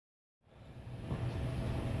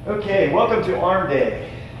Okay, welcome to arm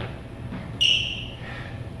day.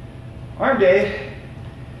 Arm day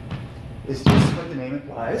is just what the name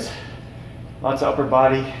implies. Lots of upper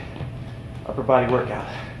body workout.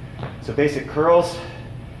 So basic curls,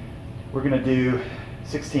 we're gonna do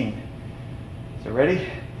 16. So ready?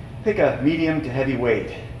 Pick a medium to heavy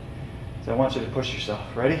weight. So I want you to push yourself.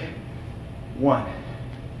 Ready? 1,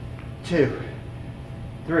 2,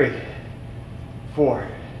 3, 4,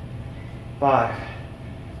 5,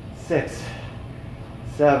 6,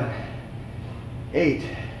 7, 8,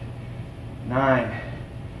 9,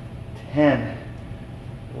 10,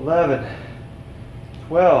 11,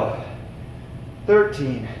 12,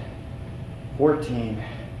 13, 14,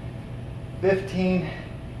 15,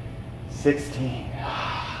 16.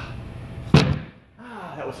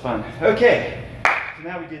 That was fun. Okay, so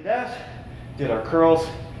now we did that, did our curls.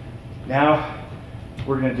 Now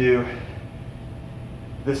we're gonna do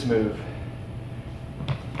this move.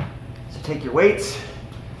 So take your weights,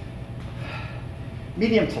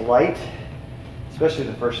 medium to light, especially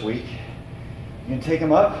the first week. You're gonna take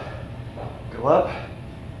them up, go up.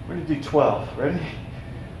 We're gonna do 12, ready?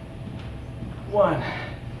 1,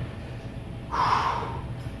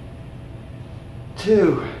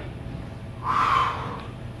 2,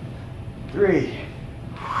 3,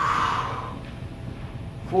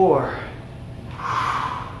 4,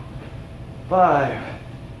 5,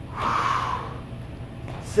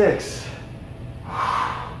 6,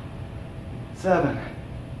 7,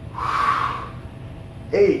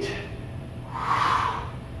 8,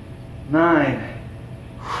 9,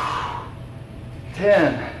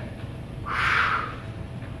 10,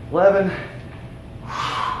 11,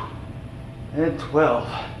 and 12.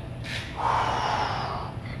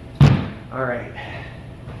 All right.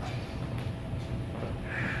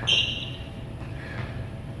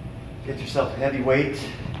 Get yourself a heavy weight.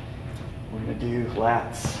 We're gonna do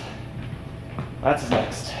lats. Lats is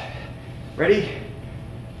next. Ready?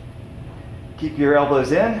 Keep your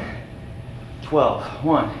elbows in. 12.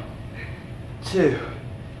 1, 2,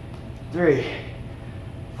 3,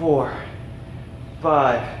 4,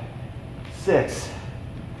 5, 6,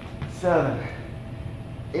 7,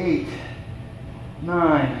 8,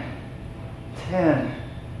 9, 10,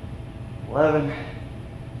 11,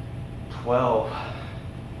 12.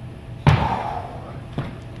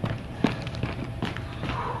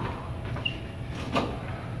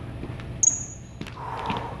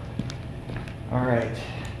 All right,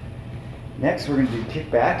 next we're going to do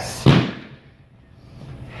kickbacks.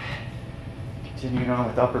 Continuing on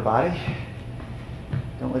with upper body.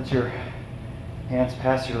 Don't let your hands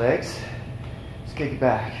pass your legs. Just kick it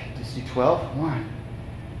back. Just do 12. 1,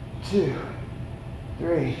 2,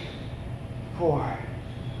 3, 4,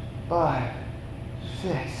 5,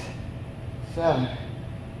 6, 7,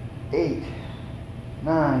 8,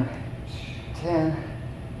 9, 10,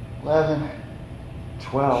 11,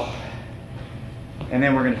 12. And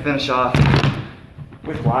then we're going to finish off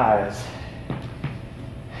with lies.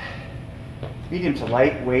 Medium to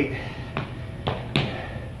light weight.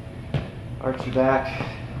 Arch your back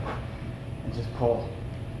and just pull.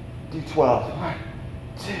 Do 12. 1,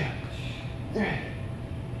 2, 3,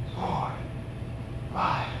 4,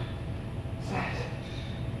 5, 6,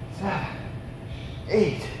 7,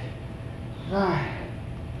 8, 9,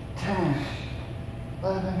 10,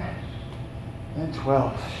 11, and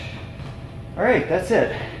 12. All right, that's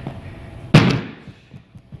it.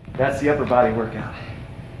 That's the upper body workout.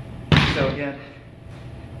 So again,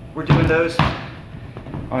 we're doing those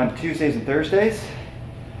on Tuesdays and Thursdays.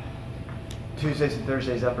 Tuesdays and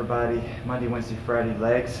Thursdays upper body, Monday, Wednesday, Friday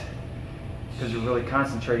legs, because we're really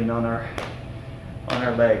concentrating on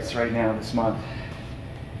our legs right now this month.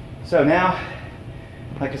 So now,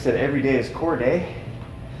 like I said, every day is core day.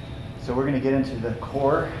 So we're going to get into the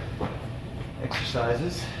core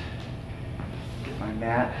exercises. Get my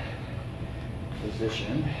mat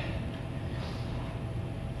positioned.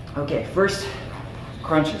 Okay, first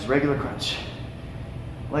crunches, regular crunch.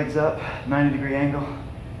 Legs up, 90-degree angle.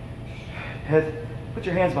 Head, put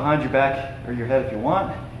your hands behind your back or your head if you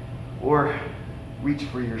want, or reach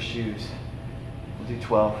for your shoes. We'll do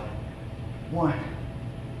 12. 1,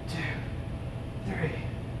 2, 3,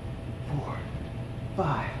 4,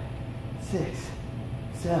 5, 6,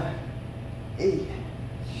 7, 8,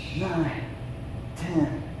 9,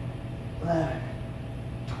 10, 11,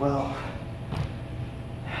 12.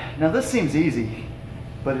 Now this seems easy,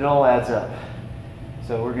 but it all adds up.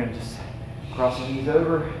 So we're gonna just cross the knees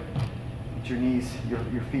over, put your knees,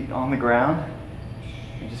 your feet on the ground,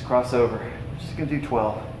 and just cross over. We're just gonna do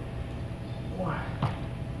 12. 1,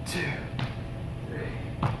 2, 3,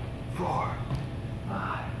 4,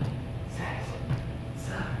 5, 6,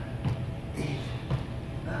 7,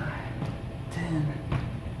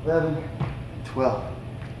 11, 12.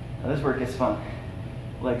 Now this is where it gets fun.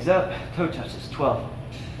 Legs up, toe touches, 12.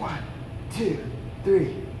 1, 2,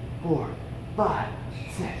 3, 4, 5,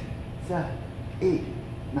 6, 7, 8,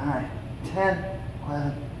 9, 10,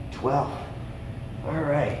 11, 12. All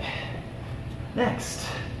right. Next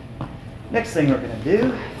thing we're gonna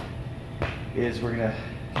do is we're gonna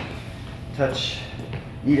touch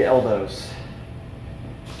knee to elbows.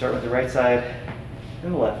 Start with the right side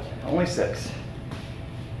and the left, only 6.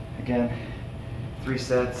 Again, 3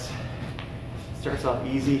 sets. Starts off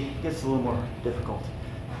easy, gets a little more difficult.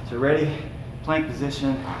 So ready, plank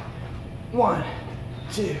position. 1,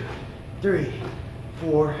 2, 3,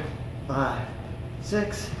 4, 5,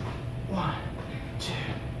 6. 1, 2,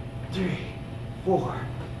 3, 4,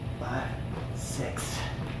 5, 6.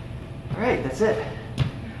 All right, that's it.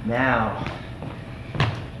 Now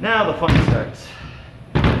the fun starts.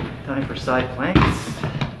 Time for side planks.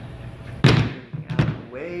 Moving out of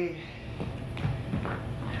the way.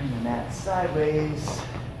 Turn the mat sideways.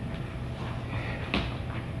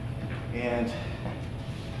 And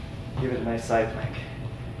give it a nice side plank.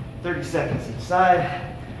 30 seconds each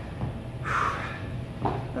side.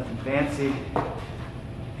 Nothing fancy.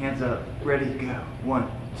 Hands up, ready, go.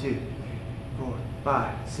 1, 2, 4,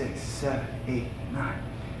 5, 6, 7, 8, 9,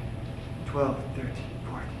 12, 13,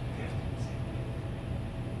 14, 15,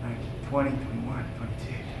 19, 20, 21,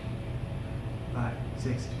 22, 5,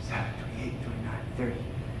 6, 7, 28, 29, 30.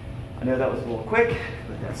 I know that was a little quick,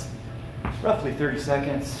 but that's roughly 30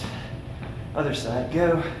 seconds. Other side,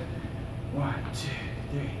 go. 1, 2,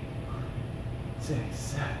 3, 6,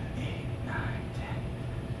 7, 8, 9,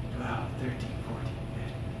 10, 12, 13, 14,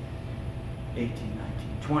 15, 18,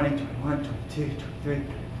 19, 20, 21, 22, 23,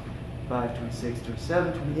 25, 26,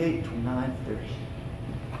 27, 28, 29, 30.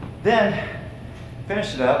 Then,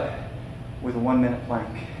 finish it up with a 1-minute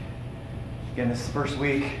plank. Again, this is the first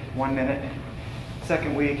week, 1 minute.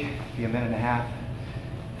 Second week, be a minute and a half.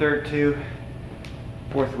 Third, 2.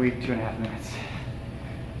 Fourth week, 2.5 minutes.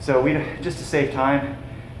 So just to save time,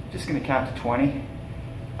 just gonna count to 20.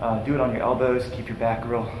 Do it on your elbows, keep your back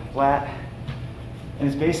real flat. And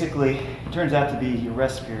it's basically, it turns out to be your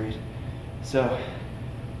rest period. So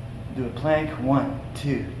do a plank, 1,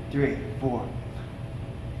 2, 3, 4,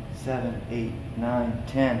 7, 8, 9,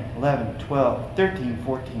 10, 11, 12, 13,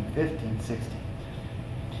 14, 15, 16,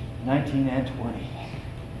 19, and 20.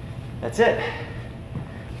 That's it.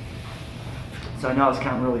 So I know I was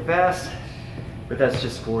counting really fast, but that's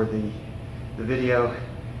just for the video.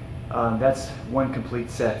 That's 1 complete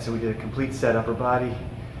set. So we did a complete set upper body,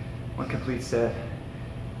 1 complete set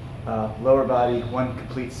lower body, 1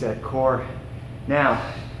 complete set core. Now,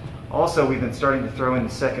 also we've been starting to throw in the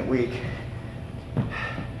second week.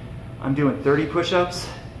 I'm doing 30 push-ups.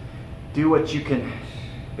 Do what you can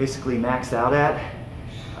basically max out at.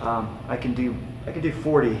 I can do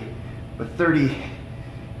 40, but 30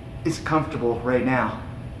 is comfortable right now.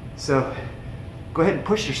 So go ahead and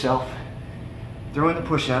push yourself. Throw in the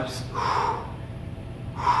push-ups.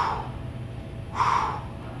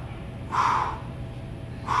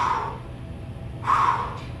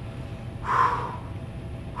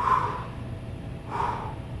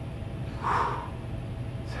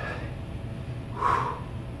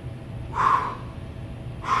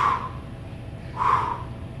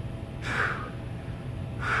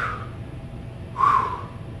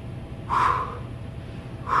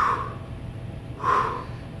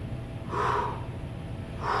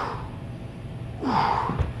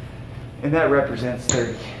 And that represents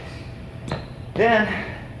 30. Then,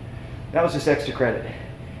 that was just extra credit.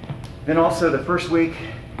 Then also the first week,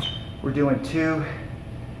 we're doing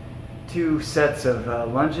two sets of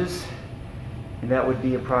lunges, and that would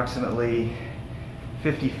be approximately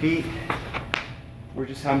 50 feet.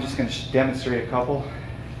 I'm just going to demonstrate a couple.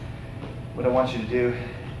 What I want you to do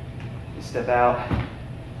is step out,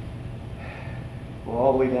 go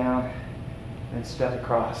all the way down, then step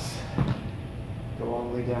across. Go all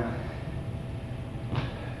the way down.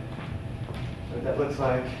 So what that looks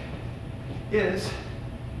like is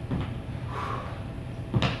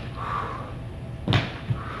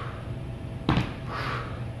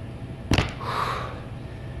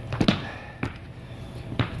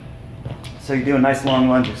so you're doing nice long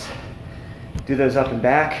lunges. Do those up and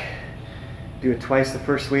back. Do it twice the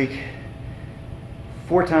first week,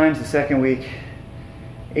 4 times the second week,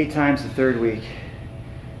 8 times the third week,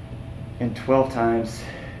 and 12 times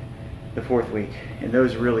the fourth week. And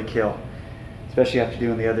those really kill, especially after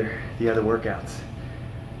doing the other workouts.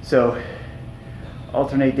 So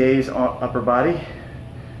alternate days upper body,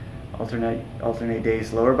 alternate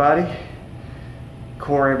days lower body,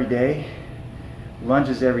 core every day,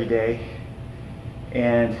 lunges every day,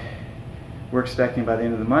 and we're expecting by the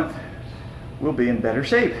end of the month we'll be in better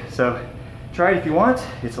shape. So try it if you want.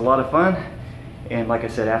 It's a lot of fun, and like I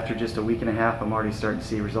said, after just a week and a half I'm already starting to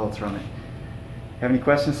see results from it. Have any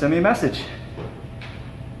questions, send me a message.